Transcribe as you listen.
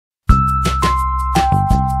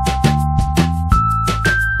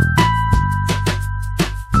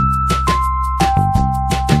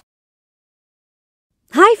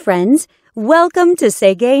friends, welcome to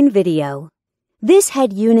Segain Video. This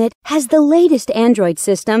head unit has the latest Android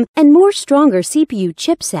system and more stronger CPU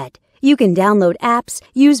chipset. You can download apps,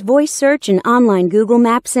 use voice search and online Google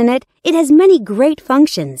Maps in it. It has many great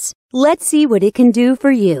functions. Let's see what it can do for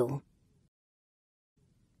you.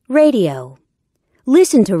 Radio.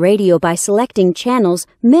 Listen to radio by selecting channels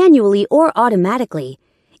manually or automatically.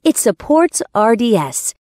 It supports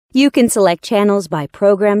RDS. You can select channels by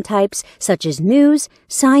program types such as news,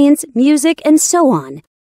 science, music, and so on.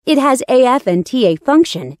 It has AF and TA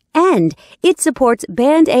function, and it supports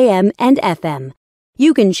band AM and FM.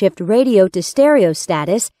 You can shift radio to stereo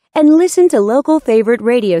status and listen to local favorite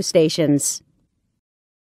radio stations.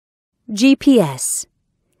 GPS.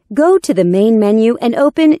 Go to the main menu and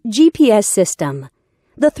open GPS System.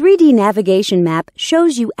 The 3D navigation map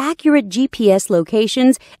shows you accurate GPS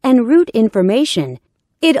locations and route information.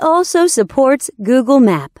 It also supports Google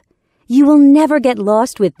Map. You will never get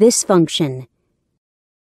lost with this function.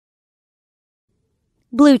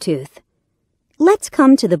 Bluetooth. Let's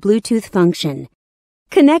come to the Bluetooth function.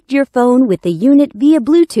 Connect your phone with the unit via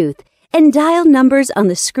Bluetooth and dial numbers on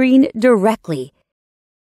the screen directly.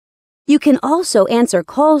 You can also answer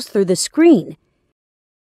calls through the screen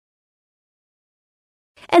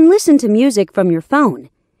and listen to music from your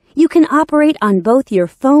phone. You can operate on both your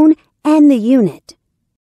phone and the unit.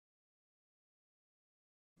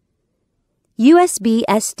 USB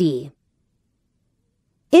SD.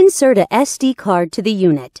 Insert a SD card to the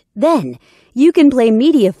unit. Then, you can play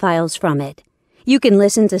media files from it. You can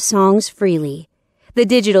listen to songs freely. The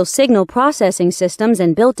digital signal processing systems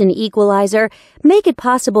and built-in equalizer make it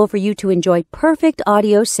possible for you to enjoy perfect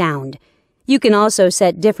audio sound. You can also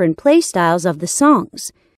set different play styles of the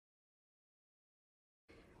songs.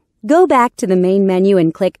 Go back to the main menu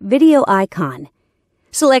and click Video icon.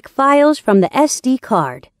 Select Files from the SD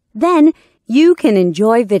card. Then, you can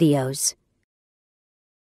enjoy videos.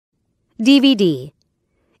 DVD.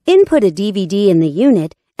 Input a DVD in the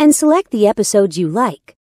unit and select the episodes you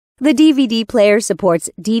like. The DVD player supports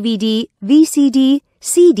DVD, VCD,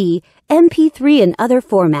 CD, MP3, and other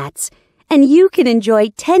formats, and you can enjoy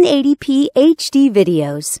 1080p HD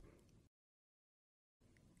videos.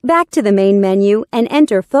 Back to the main menu and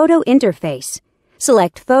enter Photo Interface.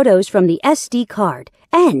 Select photos from the SD card,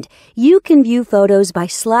 and you can view photos by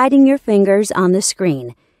sliding your fingers on the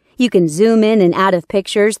screen. You can zoom in and out of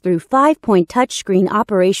pictures through 5-point touchscreen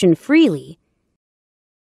operation freely.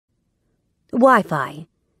 Wi-Fi.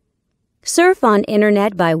 Surf on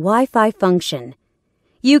Internet by Wi-Fi function.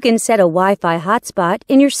 You can set a Wi-Fi hotspot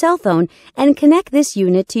in your cell phone and connect this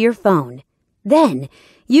unit to your phone. Then,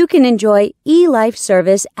 you can enjoy eLife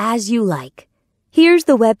service as you like. Here's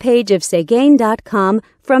the webpage of Segain.com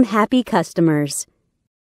from happy customers.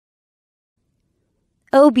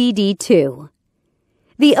 OBD2.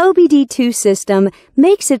 The OBD2 system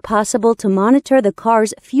makes it possible to monitor the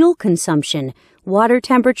car's fuel consumption, water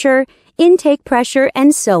temperature, intake pressure,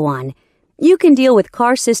 and so on. You can deal with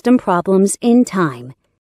car system problems in time.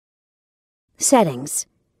 Settings.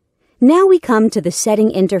 Now we come to the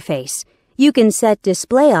setting interface. You can set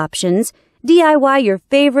display options, DIY your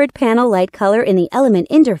favorite panel light color in the element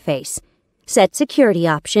interface, set security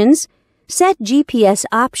options, set GPS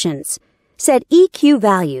options, set EQ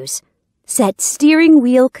values, set steering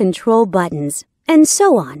wheel control buttons, and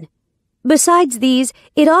so on. Besides these,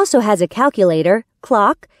 it also has a calculator,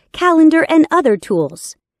 clock, calendar, and other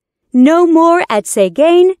tools. Know more at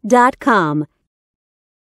Segain.com.